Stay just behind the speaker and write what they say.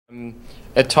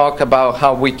A talk about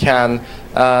how we can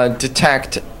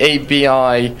detect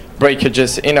ABI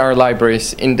breakages in our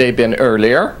libraries in Debian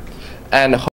earlier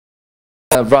and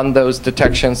run those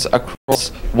detections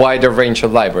across wider range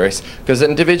of libraries, because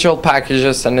individual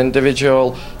packages and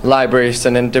individual libraries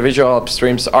and individual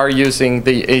upstreams are using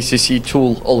the ACC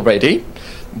tool already,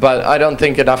 but I don't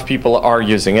think enough people are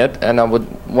using it, and I would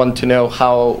want to know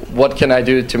what can I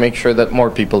do to make sure that more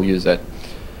people use it.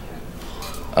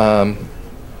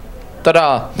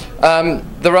 Ta-da!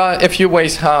 There are a few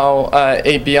ways how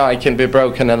ABI can be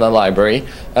broken in a library.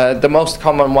 The most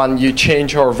common one, you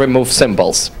change or remove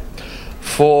symbols.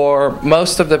 For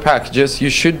most of the packages, you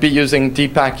should be using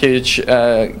dpackage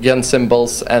gen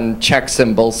symbols and check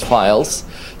symbols files,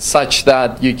 such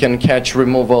that you can catch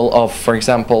removal of, for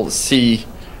example, C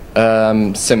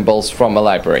symbols from a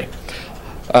library.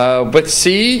 With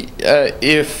C,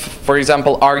 if, for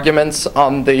example, arguments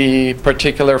on the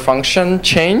particular function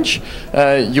change,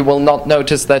 you will not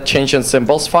notice that change in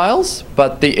symbols files,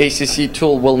 but the ACC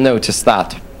tool will notice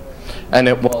that. And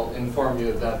it will inform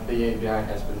you that the ABI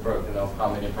has been broken of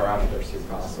how many parameters you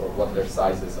pass or what their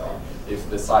sizes are, if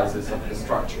the sizes of the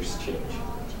structures change.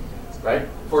 Right?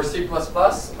 For C++,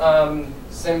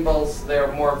 symbols,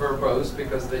 they're more verbose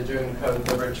because they do encode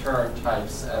the return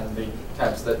types and the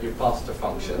types that you pass to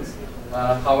functions.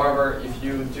 However, if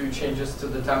you do changes to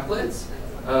the templates,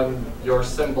 your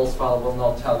symbols file will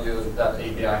not tell you that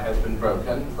ABI has been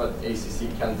broken, but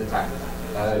ACC can detect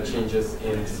changes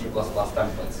in C++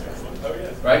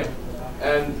 templates. Right?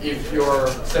 And if your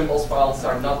symbols files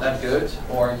are not that good,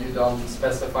 or you don't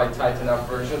specify tight enough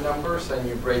version numbers, and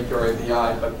you break your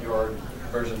ABI, but your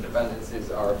version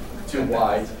dependencies are too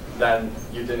wide, then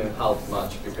you didn't help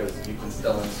much, because you can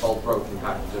still install broken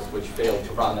packages which fail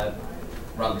to run at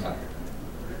runtime.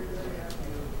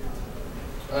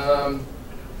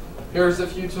 Here's a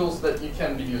few tools that you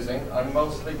can be using. I'm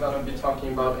mostly going to be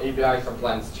talking about ABI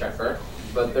compliance checker,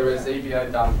 but there is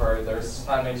ABI dumper, there's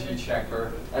sanity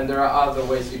checker, and there are other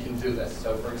ways you can do this.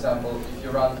 So for example, if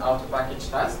you run auto package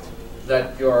test,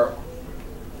 that your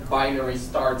binary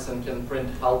starts and can print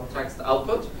help text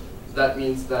output, that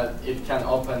means that it can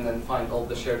open and find all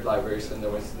the shared libraries and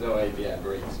there was no ABI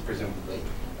breaks, presumably,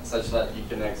 such that you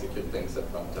can execute things at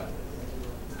runtime.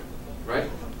 Right?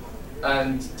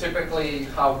 And typically,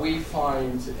 how we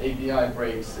find ABI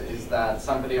breaks is that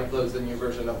somebody uploads a new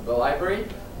version of the library,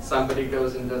 somebody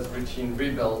goes and does routine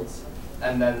rebuilds,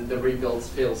 and then the rebuilds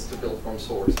fails to build from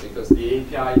source because the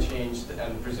API changed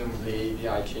and presumably the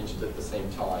API changed at the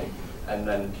same time, and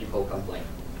then people complain,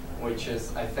 which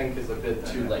is, I think, is a bit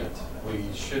too late. We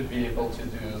should be able to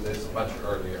do this much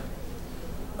earlier.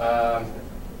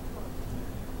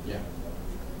 Yeah.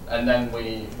 And then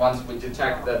once we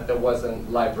detect that there was a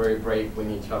library break, we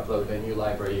need to upload a new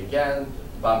library again,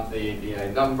 bump the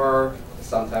ABI number,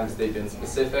 sometimes Debian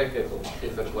specific,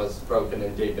 if it was broken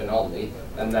in Debian only,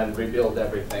 and then rebuild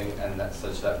everything and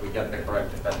such that we get the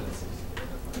correct dependencies.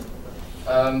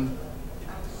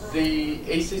 The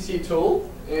ACC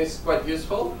tool is quite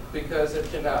useful because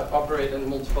it can operate in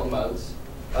multiple modes.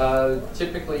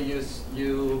 Typically,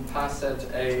 you pass it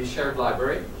a shared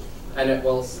library, and it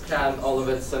will scan all of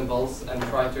its symbols and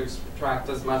try to extract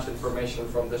as much information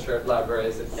from the shared library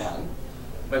as it can.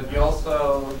 But you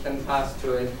also can pass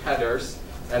to it headers,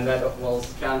 and that it will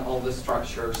scan all the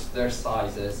structures, their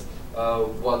sizes,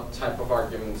 what type of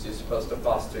arguments you're supposed to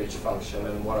pass to each function,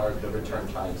 and what are the return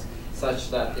types,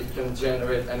 such that it can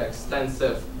generate an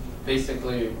extensive,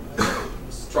 basically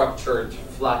structured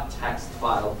flat text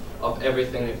file of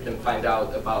everything it can find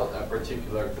out about a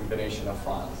particular combination of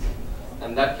files.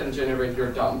 And that can generate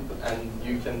your dump, and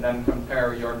you can then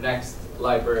compare your next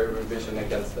library revision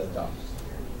against that dump.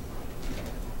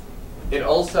 It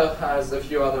also has a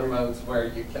few other modes where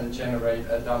you can generate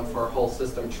a dump for whole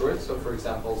system truth. So for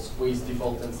example, squeeze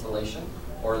default installation,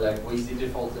 or like Wheezy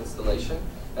default installation.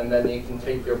 And then you can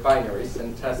take your binaries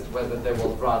and test whether they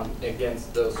will run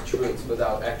against those truths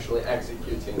without actually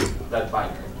executing that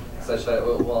binary, such that it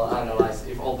will analyze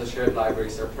if all the shared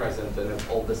libraries are present and if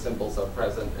all the symbols are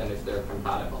present and if they're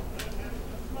compatible,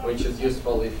 which is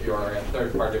useful if you are a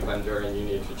third-party vendor and you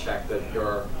need to check that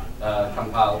your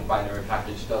compiled binary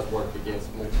package does work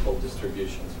against multiple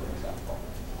distributions, for example.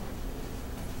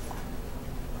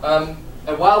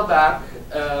 A while back,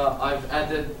 I've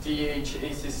added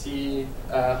DHACC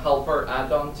helper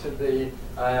add-on to the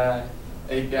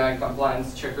API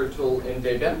compliance checker tool in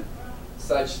Debian,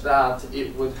 such that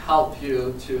it would help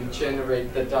you to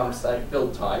generate the dumps at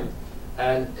build time,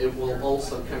 and it will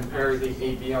also compare the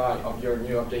API of your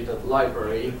new updated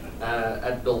library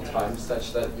at build time,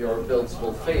 such that your builds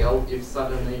will fail if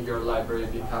suddenly your library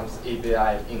becomes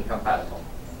API incompatible.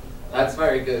 That's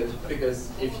very good, because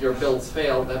if your builds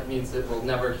fail, that means it will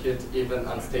never hit even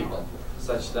unstable,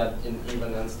 such that in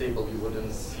even unstable you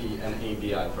wouldn't see an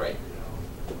ABI break.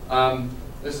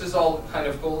 This is all kind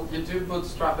of cool. You do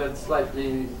bootstrap it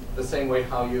slightly the same way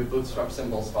how you bootstrap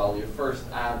symbols file. You first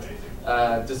add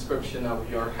a description of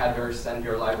your headers and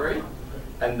your library,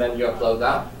 and then you upload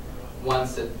that.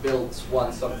 Once it builds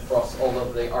once across all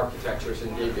of the architectures in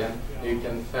Debian, you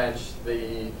can fetch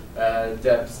the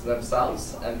debs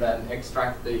themselves and then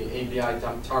extract the ABI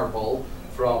dump tarball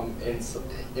from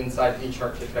inside each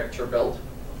architecture build.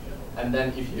 And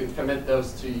then if you commit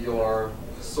those to your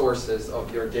sources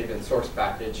of your Debian source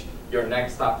package, your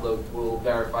next upload will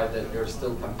verify that you're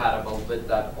still compatible with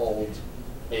that old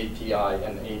API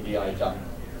and ABI dump.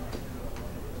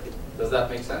 Does that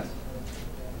make sense?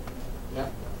 Yeah?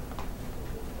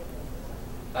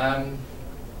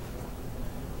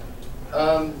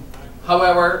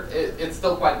 However, it's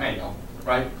still quite manual,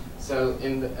 right? So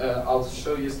I'll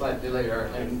show you slightly later,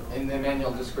 and in the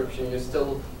manual description, you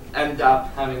still end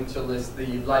up having to list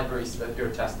the libraries that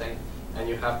you're testing, and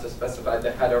you have to specify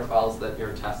the header files that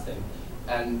you're testing.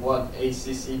 And what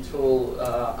ACC tool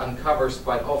uncovers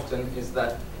quite often is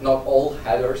that not all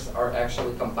headers are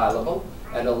actually compilable,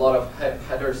 and a lot of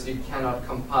headers you cannot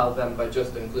compile them by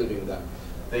just including them.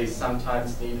 They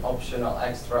sometimes need optional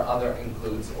extra other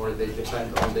includes, or they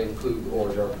depend on the include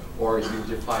order, or you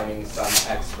defining some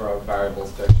extra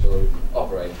variables to actually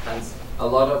operate. Hence, a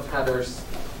lot of headers,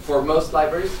 for most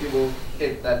libraries, you will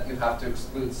hit that you have to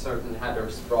exclude certain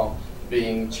headers from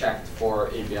being checked for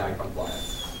ABI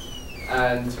compliance.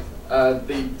 And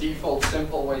the default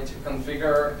simple way to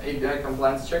configure ABI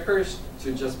compliance checkers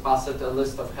to just pass it a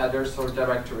list of headers or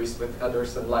directories with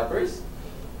headers and libraries,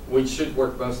 which should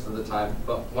work most of the time.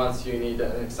 But once you need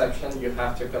an exception, you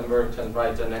have to convert and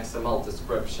write an XML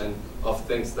description of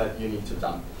things that you need to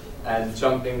dump. And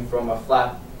jumping from a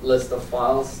flat list of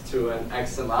files to an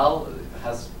XML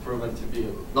has proven to be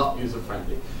not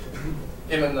user-friendly,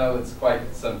 even though it's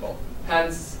quite simple.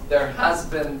 Hence, there has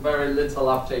been very little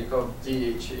uptake of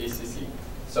DHACC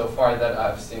so far that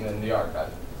I've seen in the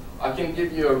archive. I can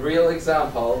give you a real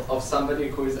example of somebody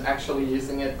who is actually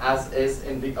using it as is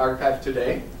in the archive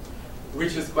today,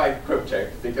 which is quite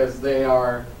cryptic because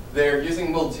they're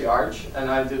using multi-arch, and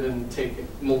I didn't take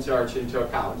multi-arch into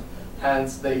account.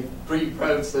 Hence, they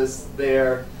pre-process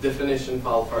their definition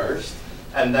file first,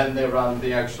 and then they run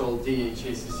the actual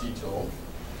DHACC tool.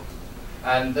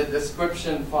 And the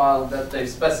description file that they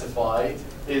specified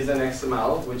is an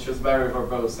XML, which is very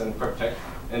verbose and cryptic,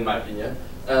 in my opinion.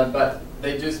 But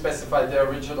they do specify the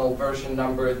original version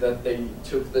number that they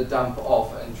took the dump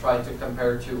off and tried to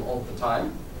compare to all the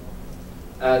time.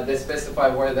 They specify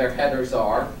where their headers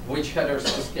are, which headers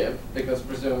to skip, because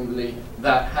presumably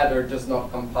that header does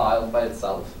not compile by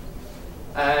itself,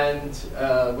 and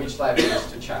which libraries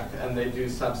to check. And they do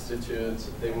substitute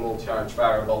the multi-arch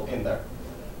variable in there.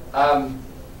 In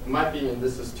my opinion,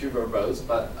 this is too verbose,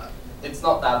 but it's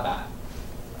not that bad.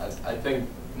 I think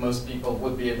most people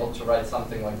would be able to write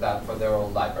something like that for their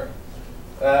own library.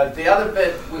 The other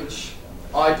bit which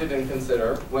I didn't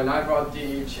consider, when I wrote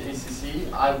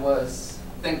DHACC, I was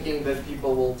thinking that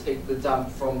people will take the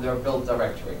dump from their build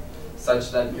directory,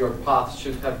 such that your path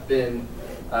should have been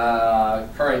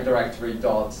current directory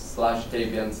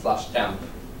 ./Debian/temp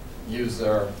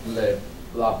user lib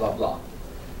blah blah blah.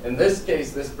 In this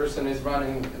case, this person is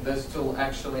running this tool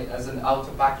actually as an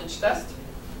auto-package test,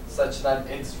 such that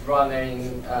it's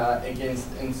running against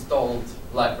installed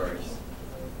libraries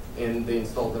in the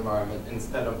installed environment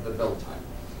instead of the build time.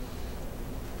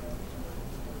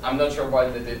 I'm not sure why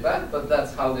they did that, but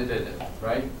that's how they did it,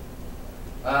 right?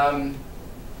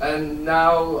 And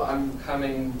now I'm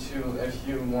coming to a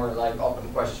few more like open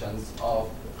questions of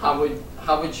how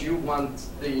would you want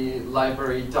the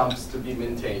library dumps to be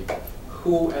maintained?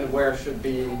 Who and where should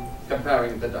be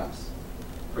comparing the dumps?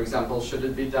 For example, should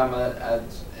it be done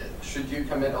should you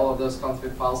commit all of those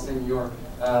config files in your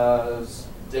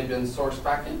Debian source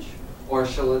package, or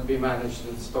shall it be managed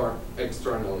and stored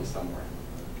externally somewhere?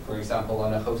 For example,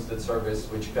 on a hosted service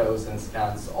which goes and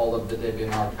scans all of the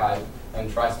Debian archive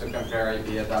and tries to compare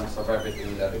ABI dumps of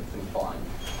everything that it can find,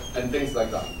 and things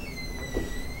like that.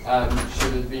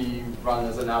 Should it be run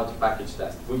as an auto-package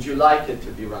test? Would you like it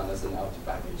to be run as an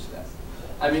auto-package test?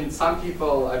 I mean, some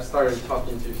people, I've started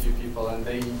talking to a few people, and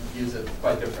they use it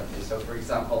quite differently. So, for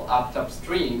example,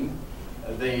 apt-upstream,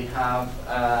 they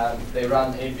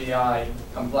run ABI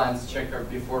compliance checker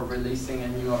before releasing a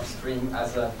new upstream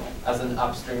as an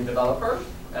upstream developer,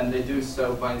 and they do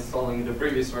so by installing the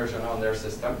previous version on their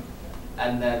system.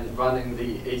 and then running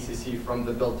the ACC from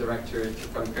the build directory to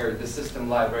compare the system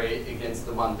library against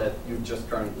the one that you've just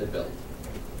currently built.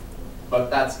 But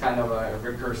that's kind of a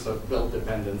recursive build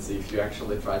dependency if you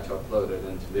actually try to upload it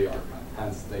into the archive.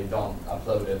 Hence, they don't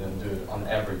upload it and do it on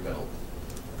every build.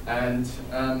 And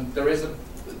there is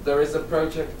a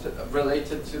project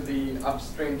related to the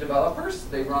upstream developers.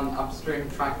 They run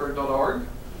upstreamtracker.org,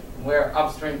 where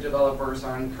upstream developers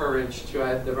are encouraged to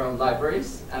add their own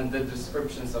libraries and the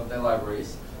descriptions of their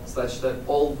libraries, such that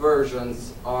all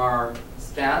versions are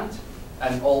scanned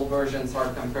and all versions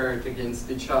are compared against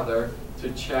each other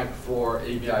to check for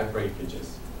ABI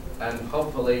breakages. And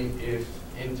hopefully, if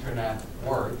internet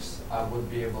works, I would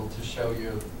be able to show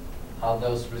you how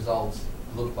those results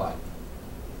look like.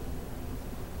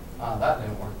 Ah, that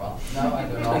didn't work well. No, I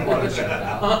do not want to check it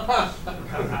out.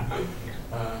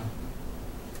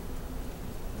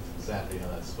 That's exactly how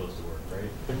that's supposed to work, right?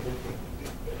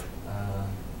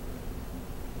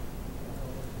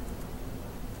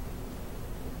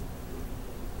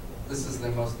 This is the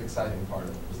most exciting part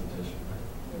of the presentation,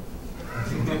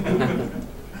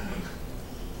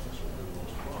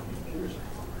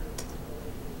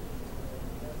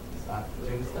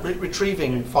 right?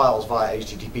 Retrieving files via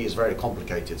HTTP is very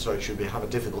complicated, so it should have a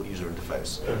difficult user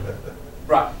interface.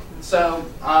 Right. So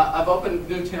I've opened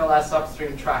GNU TLS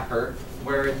Upstream Tracker,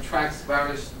 where it tracks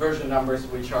various version numbers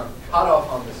which are cut off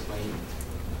on the screen.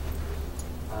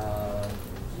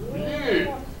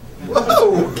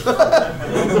 Whoa!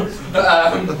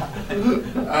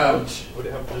 Ouch. Would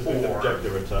it have just an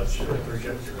objective attached?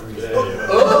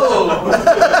 Oh!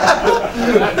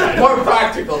 More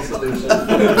practical solution.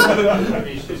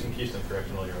 Maybe you should do some keystone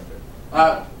correction while you're up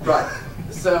there. Right.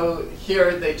 So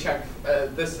here they check.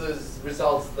 This is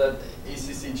results that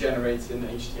ACC generates in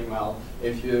HTML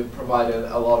if you provided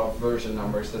a lot of version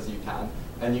numbers as you can.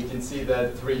 And you can see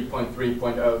that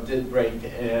 3.3.0 did break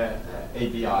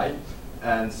ABI,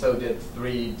 and so did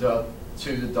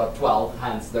 3.2.12.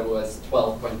 Hence, there was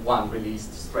 12.1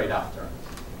 released straight after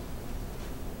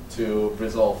to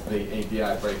resolve the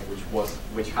ABI break,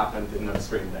 which happened in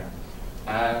upstream there.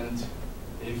 And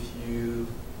if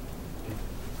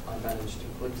I managed to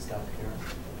click stop here.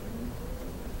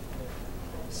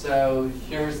 So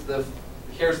here's the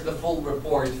full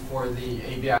report for the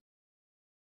ABI.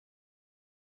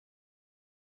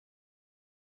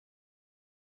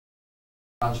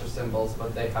 Bunch of symbols,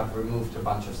 but they have removed a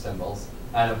bunch of symbols.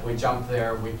 And if we jump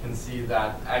there, we can see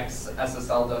that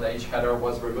xssl.h header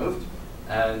was removed,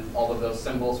 and all of those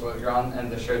symbols were gone,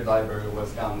 and the shared library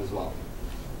was gone as well.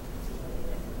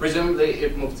 Presumably,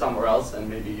 it moved somewhere else, and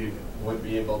maybe you would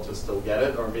be able to still get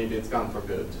it, or maybe it's gone for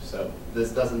good. So this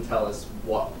doesn't tell us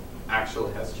what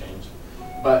actually has changed.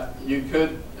 But you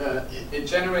could, it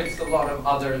generates a lot of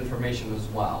other information as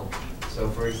well. So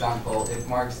for example, it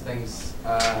marks things,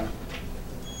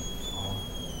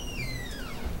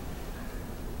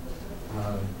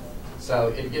 so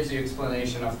it gives you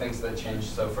explanation of things that changed.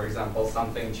 So for example,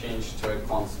 something changed to a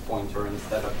const pointer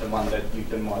instead of the one that you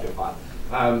can modify.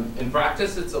 In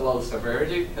practice, it's a low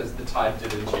severity because the type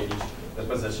didn't change, the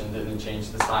position didn't change,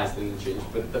 the size didn't change.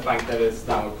 But the fact that it's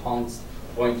now a const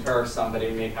pointer,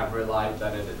 somebody may have relied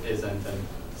that it isn't, and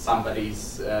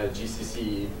somebody's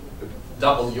GCC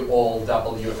all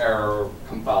W error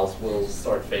compiles will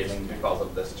start failing because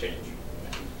of this change,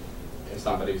 if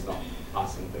somebody's not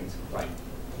passing things right.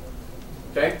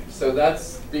 Okay, so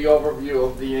that's the overview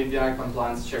of the API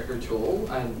compliance checker tool,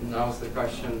 and now is the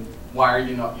question, why are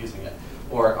you not using it?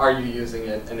 Or are you using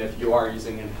it, and if you are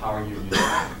using it, how are you using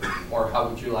it? Or how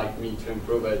would you like me to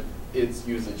improve its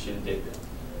usage in Debian?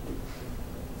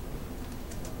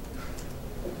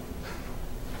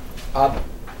 I'd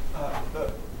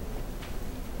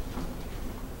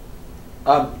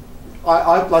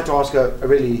like to ask a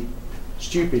really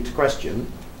stupid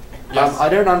question. Yes. I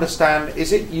don't understand,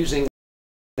 is it using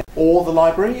all the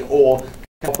library, or can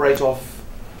it operate off?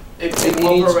 It can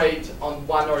operate on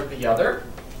one or the other,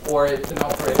 or it can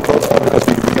operate on both.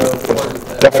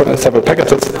 Therefore, several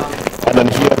packages, and then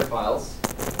here, files,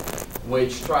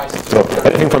 which tries to so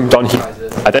anything from down here,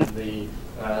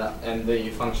 and the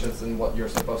functions and what you're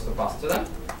supposed to pass to them.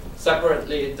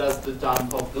 Separately, it does the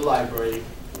dump of the library,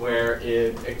 where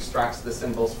it extracts the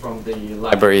symbols from the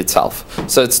library itself.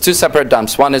 So it's two separate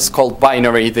dumps. One is called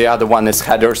binary, the other one is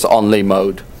headers only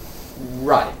mode.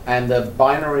 Right, and the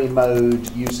binary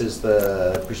mode uses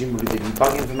presumably the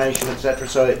debug information, etc.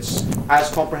 So it's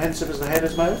as comprehensive as the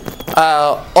headers mode?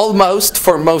 Almost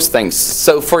for most things.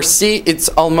 So for C, it's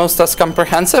almost as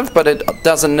comprehensive, but it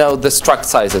doesn't know the struct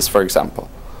sizes, for example.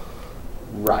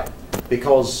 Right,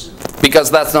 because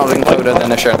that's not included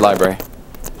in a shared library.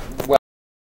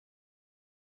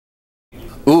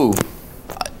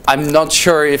 I'm not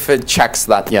sure if it checks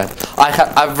that yet.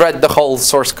 I've read the whole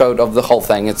source code of the whole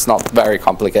thing. It's not very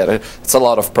complicated. It's a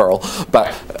lot of Perl.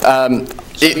 But so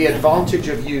the advantage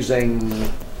of using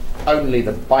only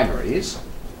the binaries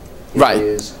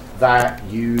is that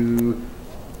you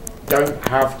don't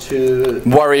have to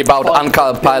worry about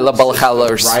uncompilable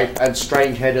headers, right? And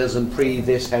strange headers and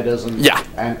this headers and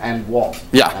and what,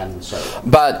 and so on.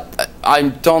 But I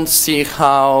don't see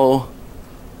how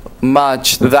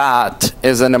much that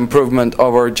is an improvement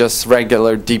over just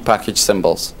regular depackaged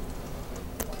symbols.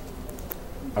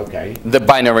 Okay. The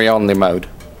binary only mode.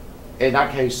 In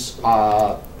that case, you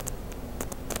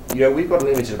know, we've got a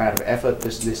limited amount of effort.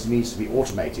 This needs to be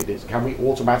automated. Can we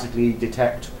automatically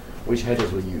detect which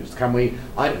headers were used? Can we,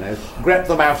 I don't know, grep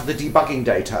them out of the debugging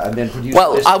data and then produce?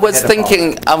 Well, I was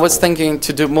thinking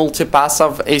to do multipass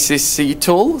of ACC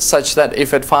tool, such that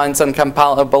if it finds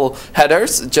uncompilable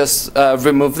headers, just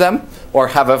remove them, or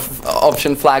have an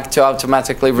option flag to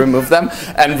automatically remove them,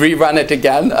 and rerun it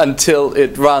again until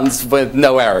it runs with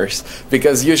no errors.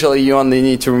 Because usually you only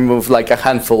need to remove like a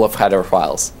handful of header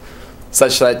files,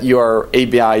 such that your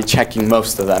ABI checking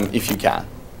most of them if you can.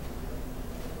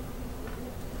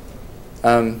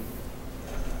 And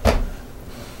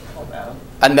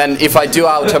then if I do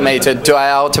automate it, do I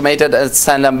automate it and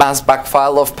send a mass back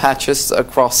file of patches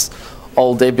across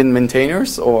all Debian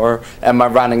maintainers, or am I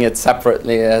running it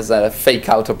separately as a fake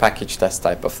auto package test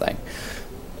type of thing?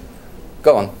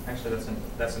 Go on. Actually,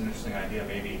 that's an interesting idea.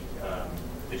 Maybe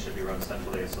they should be run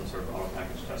centrally as some sort of auto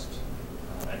package test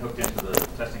and hooked into the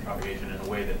testing propagation in a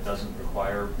way that doesn't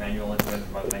require manual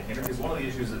intervention by the maintainer. Because one of the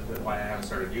issues that why I haven't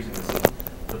started using this is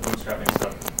the bootstrapping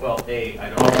stuff. Well, A, I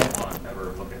don't want to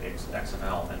ever look at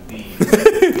XML, and B, you do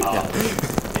have to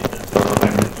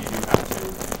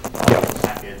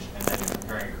package, and then you're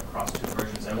comparing it across two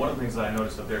versions. And one of the things that I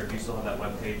noticed up there, do you still have that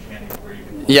web page handy where you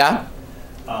can? Yeah.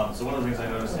 So one of the things I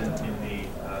noticed in the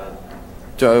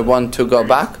do I want to go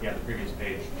back? Yeah, the previous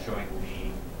page showing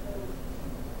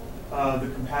the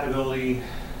compatibility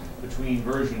between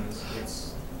versions.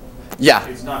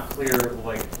 It's not clear,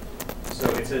 like. So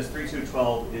it says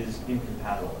 3.2.12 is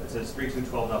incompatible. It says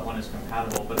 3.2.12.1 is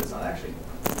compatible, but it's not actually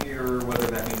clear whether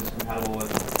that means it's compatible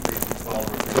with 3.2.12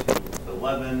 or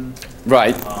 3.2.11.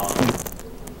 Right.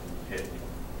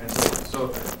 And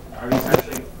so are these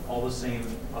actually all the same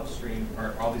upstream,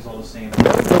 or are these all the same?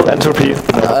 Entropy.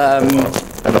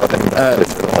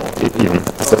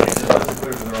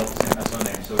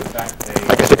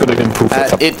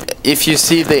 If you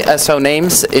see the SO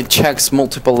names, it checks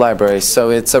multiple libraries.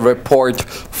 So it's a report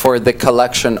for the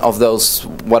collection of those,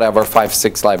 whatever, 5,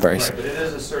 6 libraries. Right, but it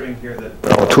is asserting here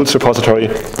that our tools repository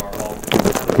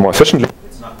more efficiently.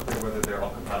 It's not clear whether they're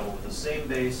all compatible with the same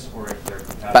base or if they're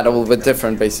compatible with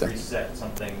different bases. Reset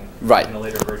something in a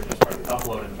later version as part of the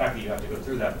upload. And the fact that you have to go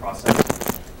through that process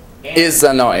is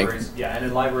annoying. Yeah, and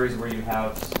in libraries where you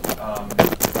have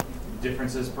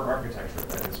differences per architecture,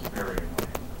 that is very annoying.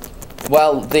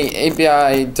 Well, the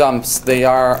ABI dumps, they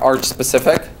are arch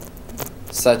specific,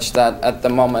 such that at the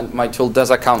moment my tool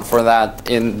does account for that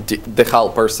in the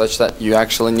helper, such that you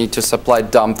actually need to supply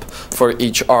dump for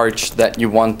each arch that you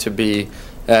want to be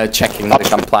checking the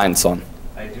compliance on.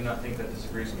 I do not think that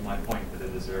disagrees with my point, but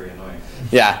it is very annoying.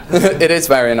 Yeah, it is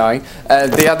very annoying.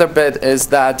 The other bit is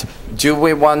that, do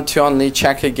we want to only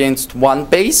check against one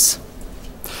base?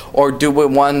 Or do we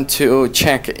want to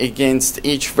check against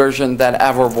each version that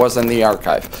ever was in the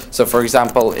archive? So for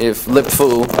example, if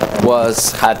libfoo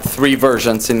had 3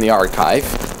 versions in the archive,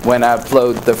 when I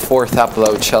upload the 4th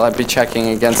upload, shall I be checking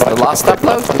against the last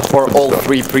upload, or all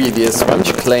 3 previous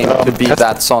which claim to be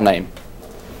that saw name?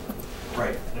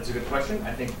 Right, that's a good question.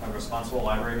 I think a responsible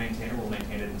library maintainer will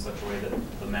maintain it in such a way that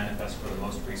the manifest for the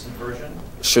most recent version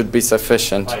should be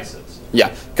sufficient. Suffices.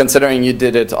 Yeah, considering you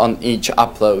did it on each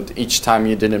upload, each time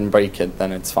you didn't break it,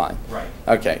 then it's fine. Right.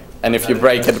 Okay, and if you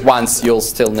break it once, you'll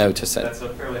still notice it. That's a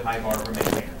fairly high bar for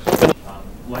maintainers.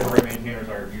 Library maintainers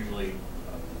are usually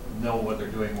know what they're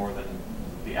doing more than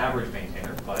the average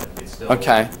maintainer, but it's still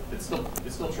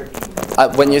it's still tricky.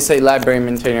 When you say library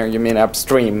maintainer, you mean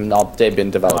upstream, not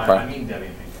Debian developer. No, I mean Debian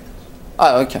maintainers.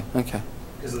 Oh, okay, okay.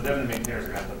 Because the Debian maintainers are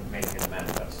going to have to maintain the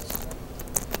manifests.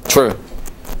 True.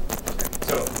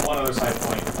 So one other side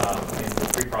point, in the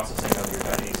pre-processing of your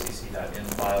 .acc.in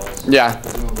files,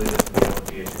 presumably this will be able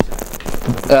to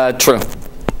DHexec. True.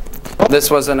 This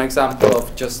was an example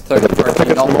of just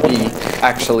third-party, not me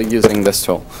actually using this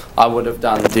tool. I would have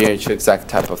done DHexec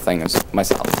type of thing as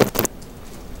myself.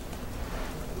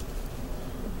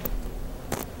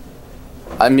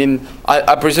 I mean,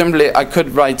 I presumably I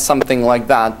could write something like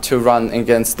that to run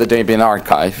against the Debian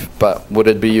archive, but would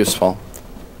it be useful?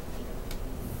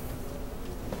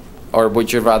 Or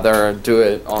would you rather do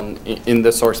it in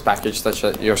the source package such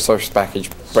that your source package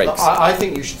breaks? So I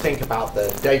think you should think about the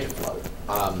data flow.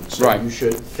 Right. You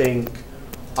should think,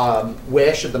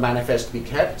 where should the manifest be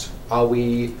kept? Are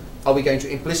we going to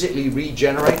implicitly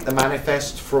regenerate the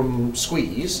manifest from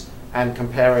Squeeze and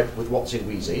compare it with what's in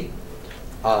Wheezy?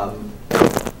 Or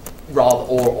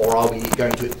are we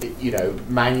going to,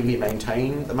 manually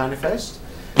maintain the manifest?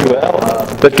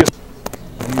 That gives.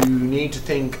 You need to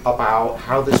think about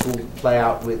how this will play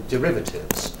out with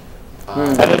derivatives.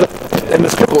 And the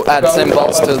script Who add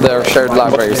symbols to their shared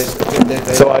libraries.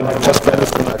 So I just ran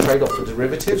this a trade-off for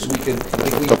derivatives. If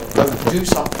we do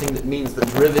something that means that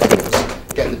derivatives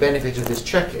get the benefit of this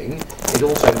checking, it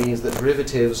also means that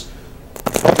derivatives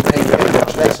may know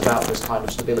much less about this kind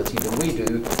of stability than we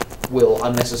do, will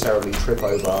unnecessarily trip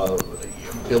over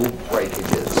build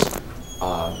breakages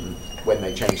when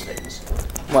they change things.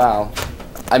 Wow.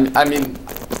 I mean,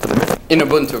 in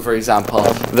Ubuntu, for example,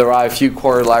 there are a few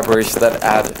core libraries that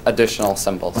add additional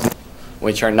symbols,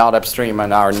 which are not upstream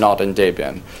and are not in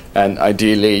Debian. And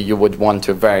ideally, you would want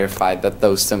to verify that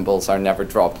those symbols are never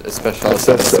dropped, especially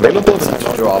since they're available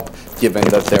to drop, given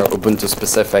that they're Ubuntu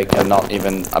specific and not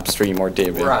even upstream or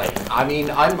Debian. Right. I mean,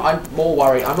 I'm more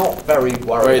worried. I'm not very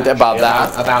worried about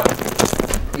that. About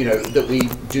that we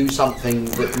do something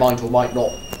that might or might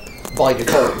not, by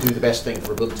default, do the best thing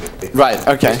for Ubuntu. Right,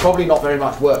 okay. It's probably not very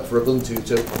much work for Ubuntu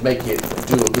to make it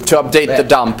do a good To update the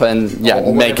dump and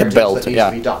or make it build. That needs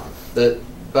to be done.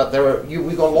 But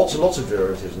we've got lots and lots of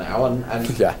derivatives now, and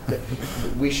yeah.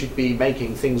 we should be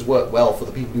making things work well for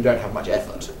the people who don't have much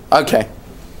effort. Okay.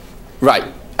 Right.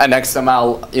 And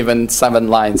XML, even 7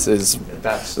 lines is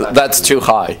that's too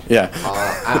high. Yeah.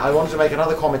 I wanted to make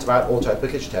another comment about auto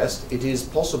package test. It is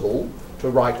possible to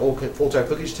write auto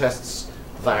package tests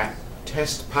that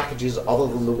test packages other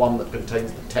than the one that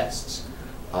contains the tests,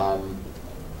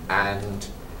 and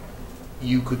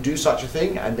you could do such a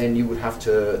thing, and then you would have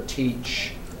to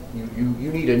teach.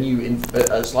 You need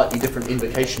a slightly different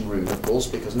invocation rune, of course,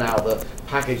 because now the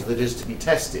package that is to be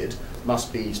tested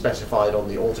must be specified on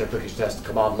the auto package test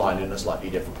command line in a slightly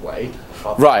different way.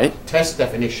 Right. Test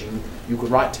definition, you could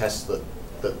write tests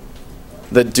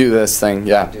that do this thing,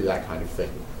 yeah. Do that kind of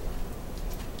thing.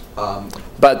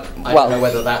 But I don't know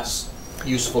whether that's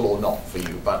useful or not for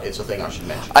you, but it's a thing I should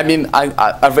mention. I mean,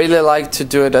 I really like to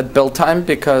do it at build time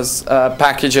because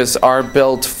packages are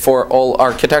built for all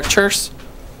architectures.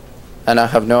 And I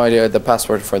have no idea the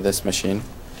password for this machine.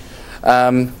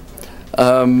 Because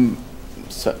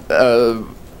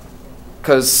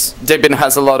Debian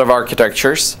has a lot of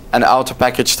architectures, and auto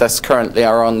package tests currently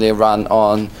are only run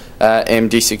on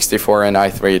AMD 64 and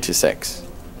i386.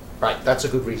 Right, that's a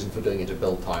good reason for doing it at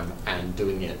build time and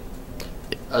doing it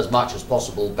as much as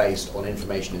possible based on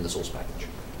information in the source package.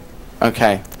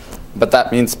 Okay, but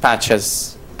that means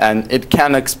patches, and it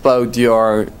can explode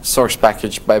your source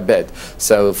package by bit.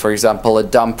 So, for example, a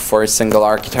dump for a single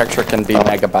architecture can be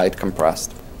megabyte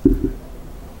compressed.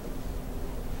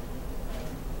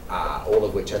 All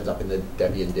of which ends up in the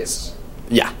Debian disks.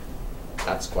 Yeah.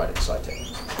 That's quite exciting.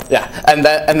 Yeah, and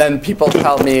then people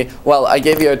tell me, well, I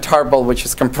gave you a tarball which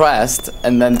is compressed,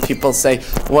 and then people say,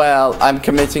 well, I'm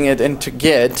committing it into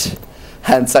Git,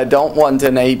 hence I don't want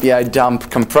an ABI dump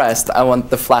compressed, I want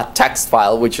the flat text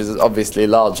file, which is obviously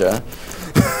larger.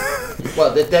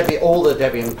 Well, all the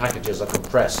Debian packages are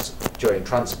compressed during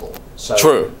transport. So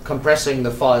True. Compressing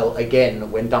the file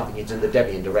again when dumping it in the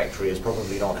Debian directory is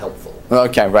probably not helpful.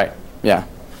 Okay, right, yeah.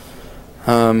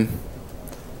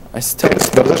 I still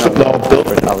should now build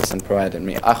what Alison provided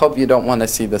me. I hope you don't want to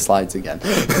see the slides again.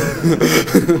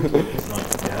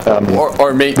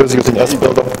 or maybe Because using S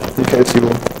builder in case you.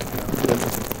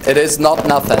 It is not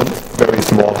nothing. Very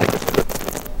small.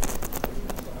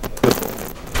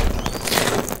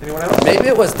 Anyone else? Maybe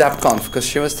it was DebConf because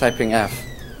she was typing F.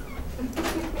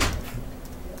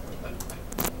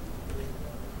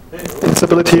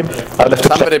 Instability. I left it.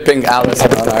 Somebody ping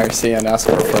Alison on IRC and ask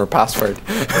her for her password.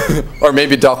 Or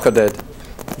maybe Doco did.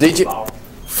 Did you?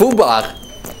 Fubar.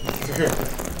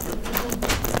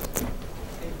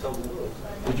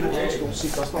 Did you install C++?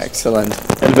 Excellent.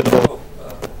 Individual.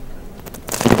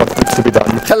 See what needs to be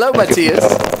done. Hello, Matthias.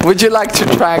 Would you like to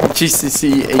track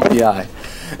GCC API?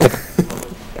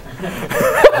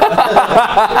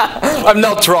 I'm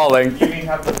not trolling. You mean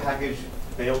have the package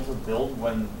fail to build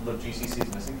when libgcc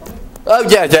is missing from it? Oh,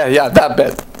 yeah, that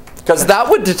bit. Because that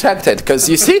would detect it. Because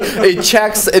you see, it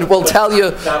checks, it will tell you.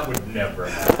 That would never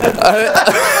happen.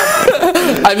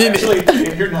 I mean. Actually,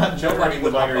 if you're not generating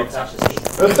the binary patches.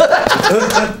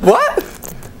 What?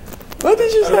 What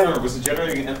did you I say? don't remember. Was it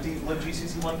generating an empty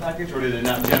libgcc1 package, or did it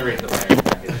not generate the binary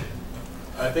package?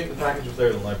 I think the package was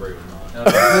there, the library was not.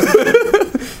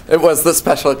 It was the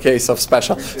special case of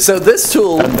special. So this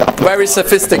tool, very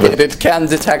sophisticated, can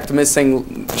detect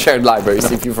missing shared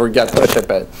libraries if you forget to ship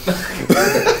it.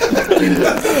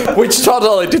 Which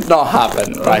totally did not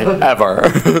happen, right? Ever.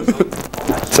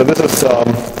 So this is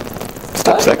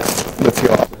step 6. That's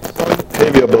your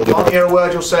behavior building. Can't hear a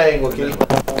word you're saying, Wookie.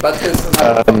 But this is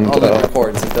how it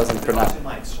records, it doesn't pronounce.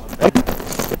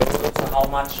 So how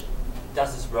much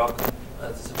does this work?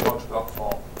 Does this approach work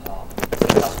for?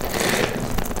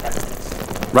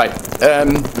 Right.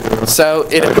 So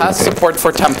it has support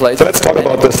for templates. So let's talk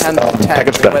about this can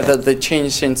package detect then. whether the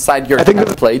change inside your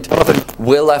template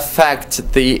will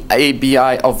affect the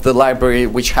ABI of the library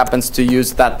which happens to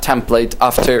use that template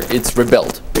after it's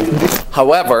rebuilt.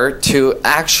 However, to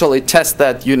actually test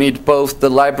that, you need both the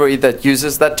library that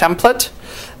uses that template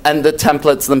and the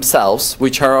templates themselves,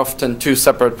 which are often two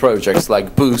separate projects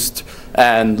like Boost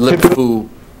and libfoo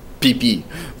PP,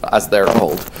 as they're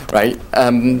called, right?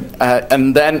 And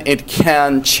then it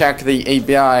can check the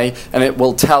ABI, and it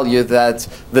will tell you that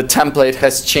the template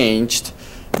has changed.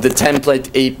 The template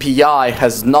API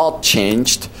has not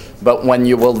changed, but when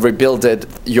you will rebuild it,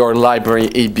 your library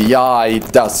ABI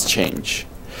does change.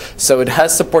 So it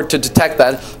has support to detect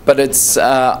that, but it's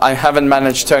I haven't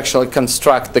managed to actually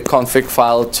construct the config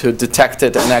file to detect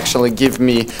it and actually give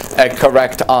me a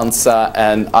correct answer,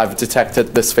 and I've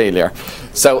detected this failure.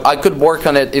 So I could work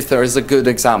on it if there is a good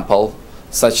example,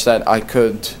 such that I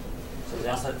could. So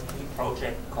there's a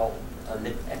project called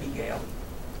libabigail.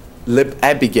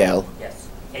 Libabigail? Yes,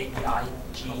 ABIGAIL.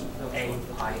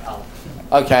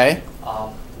 Okay.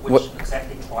 Which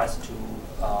exactly tries to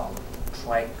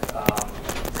track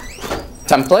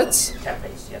templates?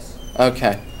 Templates, yes.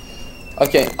 Okay.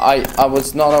 Okay, I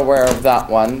was not aware of that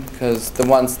one, because the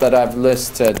ones that I've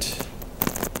listed...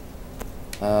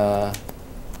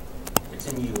 it's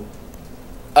a new.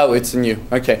 Oh, it's a new.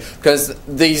 Okay, because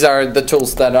these are the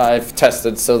tools that I've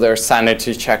tested, so they're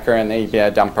Sanity Checker and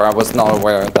ABI Dumper. I was not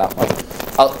aware of that one.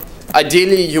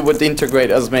 Ideally, you would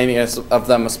integrate as many of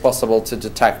them as possible to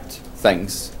detect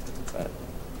things.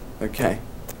 Okay.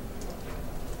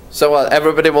 So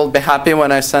everybody will be happy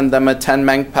when I send them a 10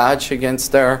 meg patch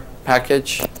against their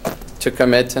package to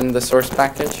commit in the source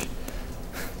package.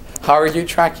 How are you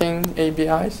tracking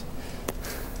ABIs?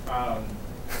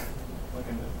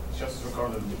 Just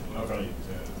record it locally.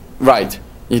 Right,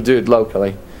 you do it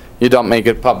locally. You don't make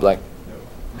it public. No.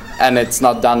 And it's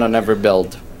not done on every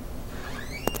build.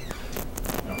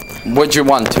 No. Would you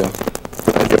want to?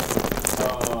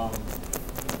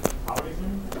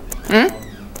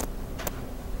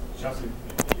 Just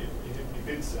if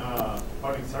it's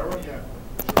public server,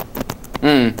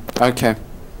 yeah. Okay.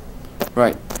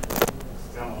 Right.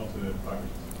 Download to the package.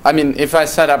 I mean, if I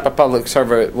set up a public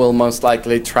server, it will most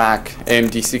likely track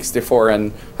AMD 64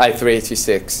 and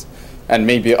i386, and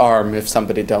maybe ARM if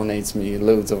somebody donates me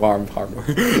loads of ARM hardware.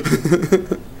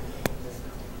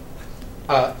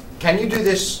 Can you do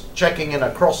this checking in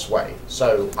a cross way?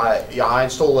 So I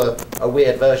install a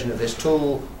weird version of this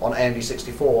tool on AMD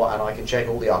 64, and I can check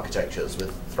all the architectures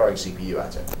with throwing CPU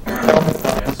at it.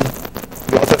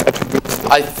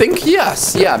 I think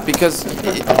yes, yeah, because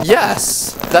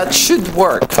yes, that should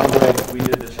work. We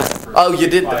did the check for Oh, you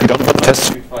did.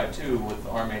 252 with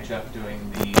ARMHF doing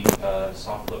the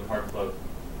soft load, hard load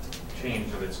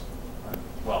change of its,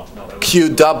 well, no, that was Q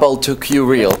double to Q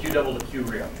real. Q double to Q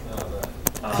real.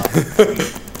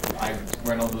 I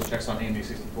ran all those checks on AMD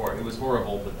 64. It was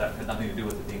horrible, but that had nothing to do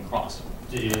with it being cross.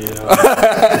 Did you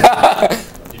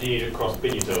need a cross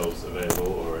BIOS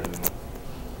available or anything?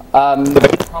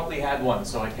 Probably had one,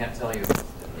 so I can't tell you.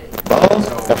 Well,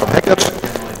 So have a package.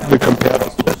 We compare.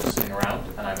 cross tools just sitting around,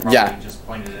 and I probably just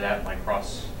pointed it at my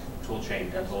cross tool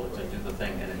chain and told it to do the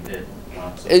thing, and it did.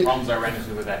 So the problems I ran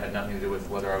into with that had nothing to do with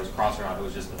whether I was cross or not. It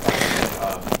was just the fact that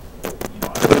I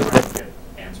was trying to get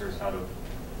answers out of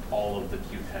all of the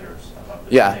Q headers about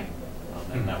this thing,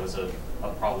 and that was a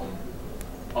problem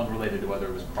unrelated to whether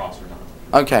it was cross or not.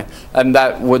 Okay, and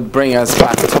that would bring us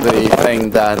back to the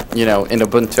thing that, in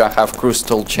Ubuntu I have cruise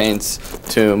tool chains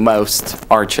to most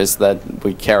arches that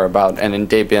we care about, and in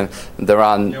Debian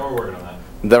Yeah, we're working on that.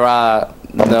 there are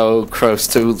no cruise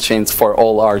tool chains for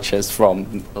all arches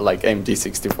from like AMD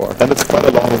 64. And it's quite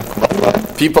a long command line.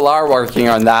 People are working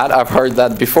on that, I've heard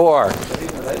that before.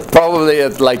 Probably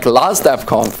at like last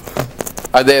DebConf.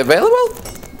 Are they available?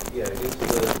 Yeah, go to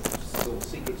the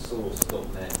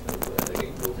secretsource.net or whatever they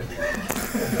get called.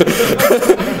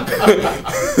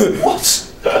 What?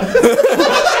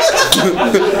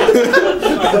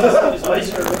 It's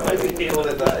basically all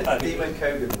of that. It's Demon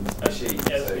Kogan's machine.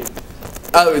 So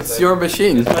Oh, it's your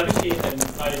machine. It's my machine, and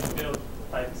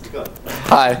I Go.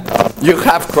 Hi. You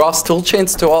have cross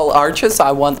toolchains to all arches?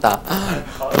 I want that.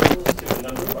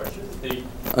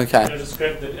 Okay. There's a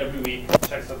script that every week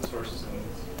checks out the sources and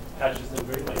patches them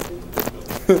very lightly.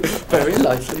 Very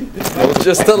lightly.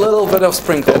 Just a little bit of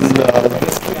sprinkles.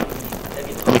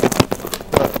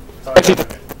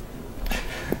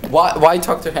 Why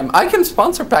talk to him? I can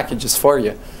sponsor packages for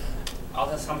you. Are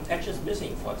there some patches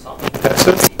missing, for example?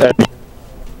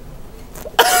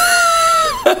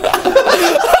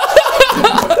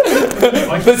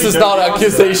 This is not an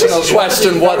accusational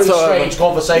question Very whatsoever. strange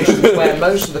conversations where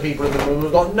most of the people in the room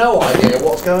have got no idea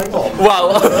what's going on.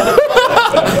 Well,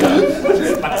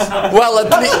 well,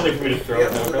 at least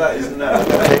That is no.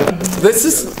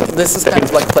 this is kind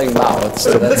of like playing mouth,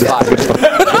 so that's fine.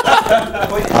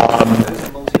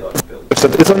 So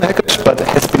it is on package, but it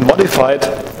has been modified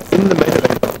in the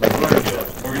metadata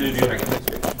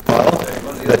file.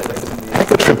 The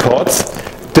package reports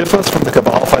differs from the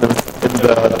Cabal file in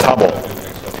the table.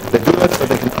 They do that so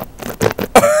they can.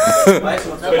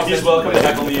 But he's welcome to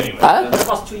tackle me anyway. Huh? That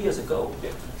was 2 years ago.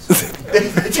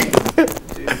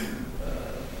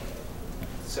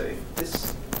 So if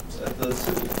this, the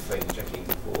simple thing checking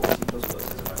for C++ is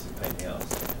a massive pain in the arse.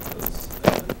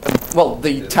 Because, Well,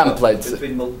 the templates. the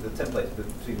templates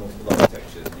between multiple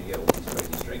architectures, and you get all these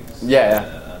crazy strings. Yeah.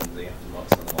 And they have to mark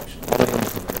some options. And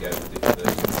go and do the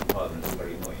compiler, it's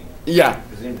very annoying. Yeah.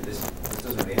 Presumably this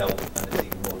doesn't really help, and it's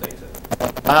even more data.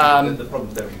 The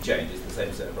problems don't really change, it's the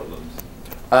same set of problems.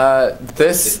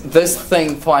 This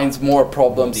thing finds more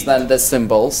problems than the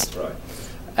symbols. Right.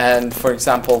 And for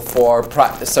example, for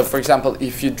example,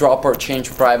 if you drop or change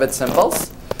private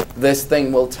symbols, this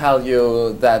thing will tell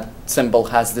you that symbol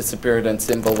has disappeared and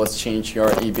symbol was changed, your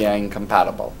ABI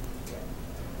incompatible.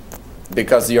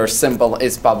 Because your symbol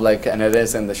is public and it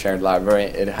is in the shared library,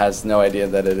 it has no idea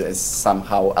that it is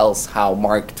somehow else how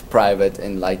marked private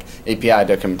in like API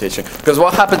documentation. Because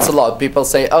what happens a lot, people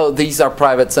say, oh, these are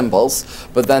private symbols,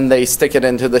 but then they stick it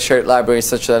into the shared library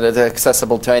such that it's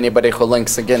accessible to anybody who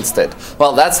links against it.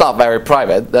 Well, that's not very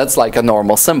private. That's like a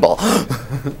normal symbol.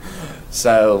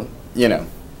 So, you know,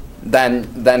 then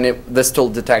this tool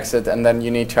detects it, and then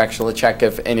you need to actually check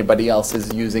if anybody else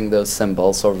is using those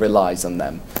symbols or relies on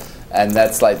them. And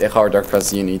that's slightly harder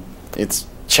because it's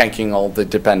checking all the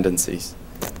dependencies.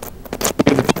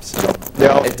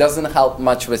 Yeah. It doesn't help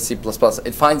much with C++.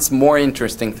 It finds more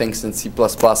interesting things in C++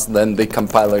 than the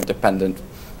compiler-dependent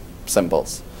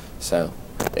symbols. So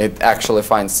it actually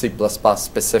finds C++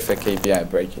 specific API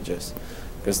breakages.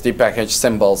 Because the package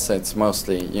symbols, it's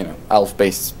mostly, you know,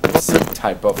 ELF-based C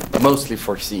type of, mostly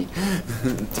for C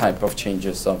type of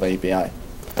changes of API.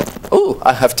 Oh,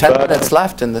 I have 10 minutes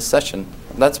left in this session.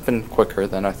 That's been quicker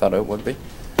than I thought it would be.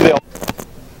 Yeah.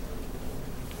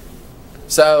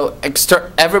 So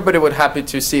everybody would happy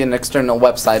to see an external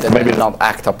website and maybe not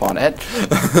act upon it.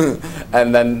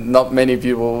 And then not many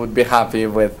people would be happy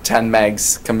with 10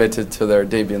 megs committed to their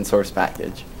Debian source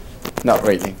package. Not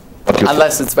really.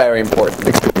 Unless it's very important.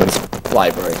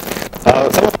 Library.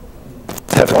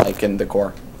 Like in the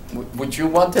core. Would you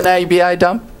want an ABI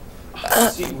dump?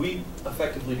 See, we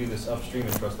effectively do this upstream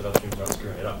and trust that upstream's not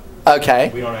screwing it up. Okay.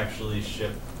 We don't actually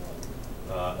ship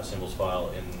a symbols file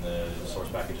in the source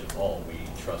package at all. We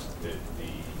trust that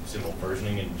the symbol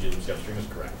versioning in glibc upstream is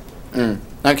correct.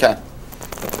 Okay.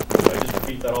 Did I just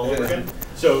repeat that all over again?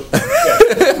 So, yeah,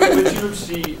 with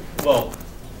glibc, well,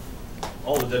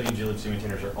 all the Debian glibc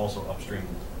maintainers are also upstream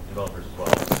developers as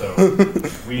well. So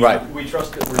we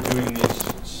trust that we're doing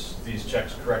these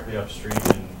checks correctly upstream,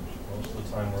 and most of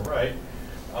the time we're right.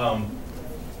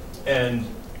 And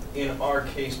in our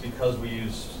case, because we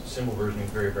use symbol versioning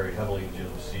very, very heavily in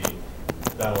glibc,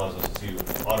 that allows us to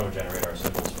auto-generate our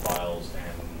symbols files,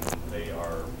 and they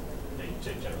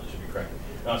generally should be correct.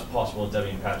 Now, it's possible a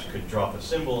Debian patch could drop a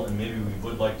symbol, and maybe we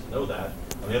would like to know that.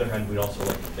 On the other hand, we'd also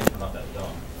like to think we're not that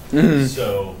dumb.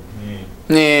 So,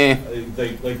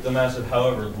 like the massive,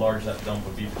 however large that dump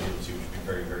would be for glibc, which would be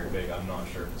very, very big, I'm not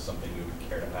sure if it's something we would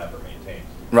care to have or maintain.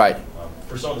 Right.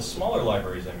 For some of the smaller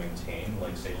libraries I maintain,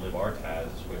 like say libartaz,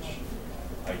 which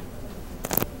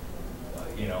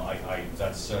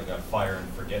that's like a fire and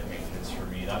forget maintenance for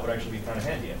me. That would actually be kind of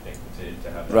handy, I think,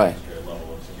 to have that extra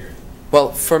level of security.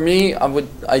 Well, for me, I would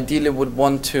ideally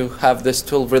want to have this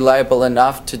tool reliable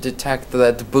enough to detect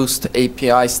that boost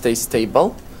API stays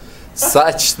stable,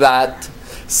 such that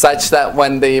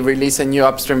when they release a new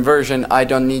upstream version, I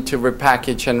don't need to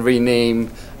repackage and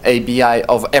rename ABI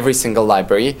of every single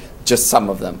library, just some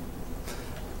of them.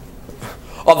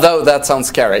 Although that sounds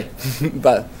scary,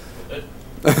 but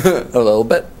a little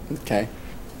bit. Okay.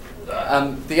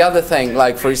 The other thing,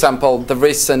 like for example, the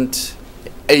recent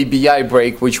ABI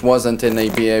break, which wasn't an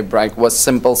ABI break, was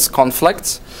symbols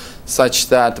conflicts, such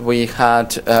that we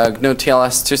had GNU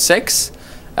TLS 2.6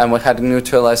 and we had GNU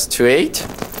TLS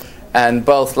 2.8. And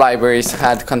both libraries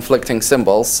had conflicting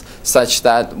symbols, such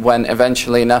that when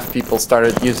eventually enough people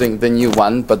started using the new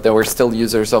one, but they were still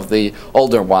users of the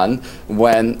older one,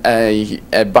 when a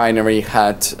binary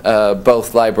had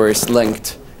both libraries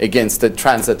linked against it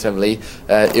transitively,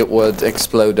 it would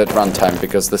explode at runtime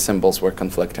because the symbols were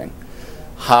conflicting.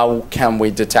 How can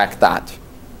we detect that?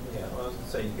 Yeah, well, I was going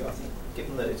to say, I think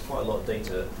given that it's quite a lot of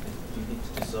data, you need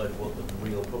to decide what the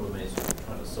real problem is you're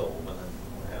trying to solve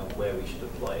and where we should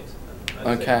apply it.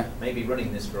 Okay. Maybe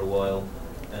running this for a while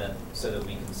so that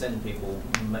we can send people.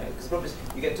 Because the problem is,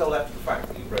 you get told after the fact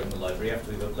that you've broken the library,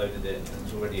 after we've uploaded it, and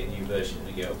it's already a new version,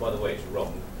 and you go, by the way, it's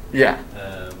wrong. Yeah.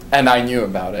 And I knew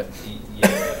about it. Yeah.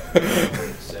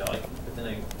 So I don't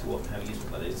know how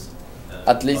useful that is.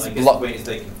 At least I guess the point is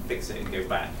they can fix it and go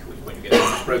back, which when you get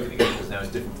it's broken again, because now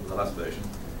it's different from the last version.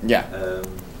 Yeah.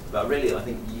 But really, I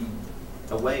think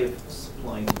a way of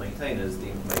supplying to maintainers the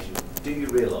information. Do you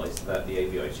realise that the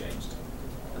API changed?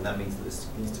 And that means that this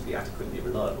needs to be adequately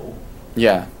reliable.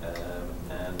 Yeah.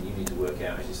 And you need to work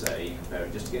out, as you say, compare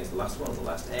it just against the last one, or the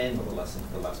last N, or the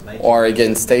last major. Or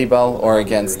against stable, or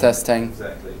against testing.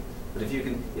 Exactly. But if you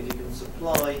can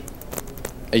supply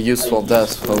a useful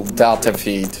data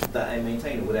feed that a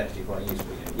maintainer would actually find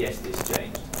useful. You know, yes, this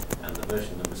changed, and the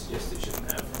version number suggests it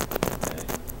shouldn't have.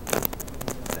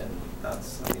 Then I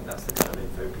think that's the kind of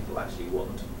info people actually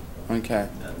want. Okay.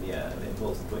 And yeah, it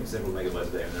involves putting several megabytes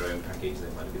of data in their own package. They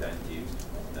might be that used.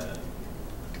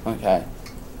 Okay.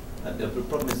 And the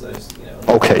problem is those,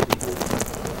 Okay. people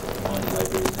mine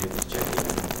libraries, nobody's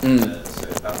checking. So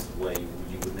that's the way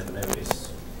you would never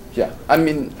notice. Yeah. I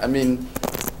mean,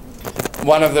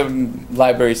 one of the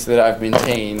libraries that I've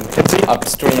maintained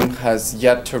upstream has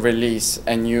yet to release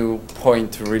a new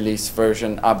point release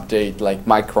version update, like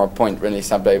micro point release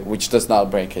update, which does not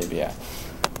break ABI.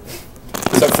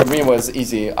 So for me it was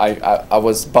easy. I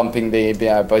was bumping the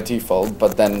ABI by default,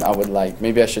 but then I would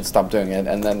maybe I should stop doing it,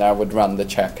 and then I would run the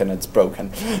check and it's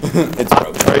broken. It's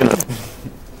broken.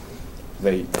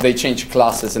 They change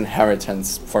classes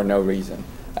inheritance for no reason,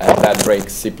 and that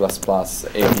breaks C++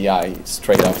 ABI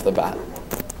straight off the bat. Yeah,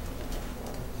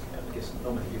 I guess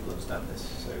not many people understand this,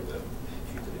 so if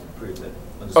you could improve that.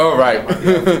 Oh, right.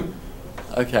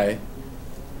 Okay.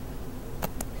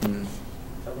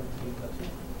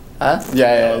 Huh?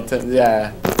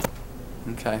 Yeah.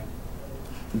 Okay.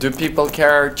 Do people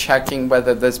care checking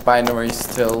whether this binary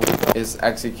still is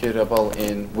executable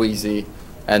in Wheezy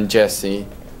and Jessie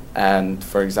and,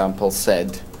 for example,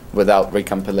 SED without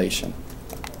recompilation?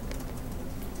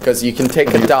 Because you can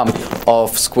take a dump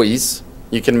of squeeze,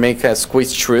 you can make a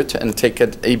squeeze chroot and take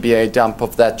an ABI dump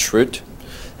of that chroot,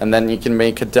 and then you can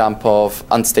make a dump of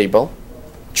unstable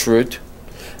chroot,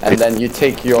 and then you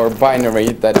take your binary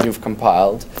that you've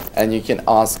compiled and you can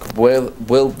ask, will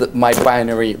my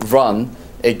binary run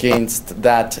against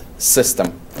that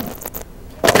system?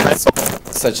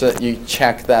 Such that you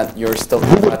check that you're still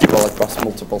compatible across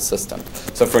multiple systems.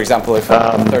 So for example, if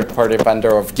I'm a third-party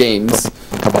vendor of games,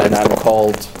 and I'm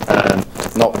called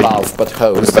not Valve but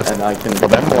host, and I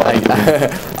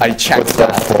check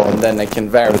that, and then I can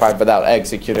verify without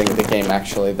executing the game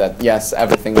actually that yes,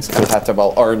 everything is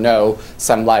compatible, or no,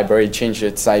 some library changed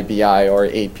its IBI or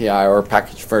API or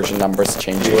package version numbers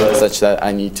changed such that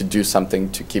I need to do something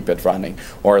to keep it running,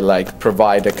 or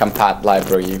provide a compat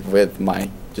library with my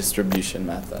distribution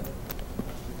method.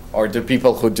 Or do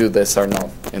people who do this are not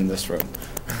in this room?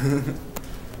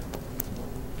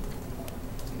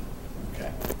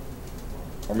 Okay.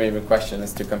 Or maybe the question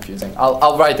is too confusing.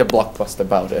 I'll write a blog post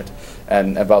about it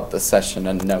and about the session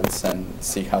and notes and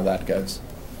see how that goes.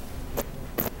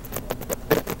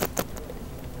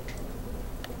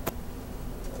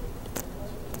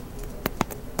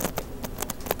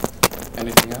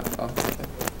 Anything else? Oh, okay.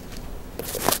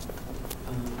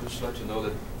 I just let you know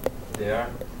that there are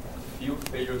few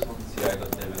failures on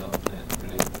CI.dev.net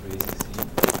related to ACC.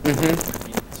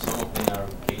 Some of them are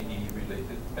KDE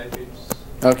related packages.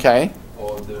 Okay.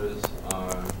 Others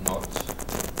are not, so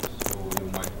you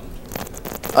might want to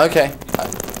look at Okay.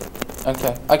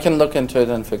 Okay. I can look into it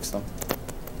and fix them.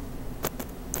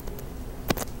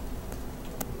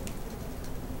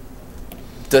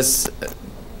 Does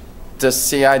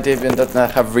CI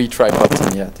Debian.net have retry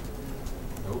button yet?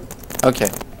 No. Okay.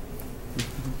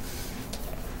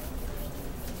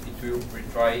 It will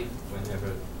retry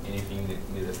whenever anything that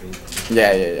needs a retry.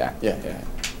 Yeah.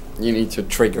 You need to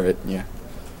trigger it, yeah.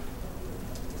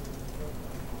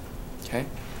 Okay.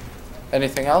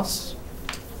 Anything else?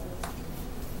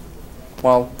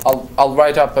 Well, I'll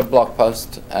write up a blog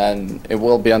post, and it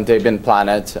will be on Debian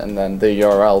Planet, and then the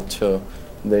URL to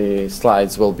the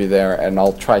slides will be there, and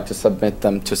I'll try to submit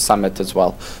them to Summit as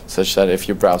well, such that if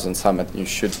you browse on Summit, you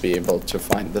should be able to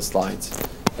find the slides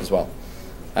as well.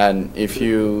 And if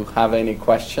you have any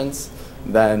questions,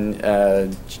 then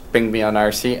ping me on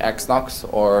RC xnox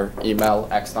or email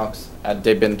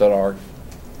xnox@debian.org.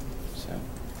 So,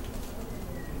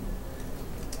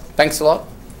 thanks a lot.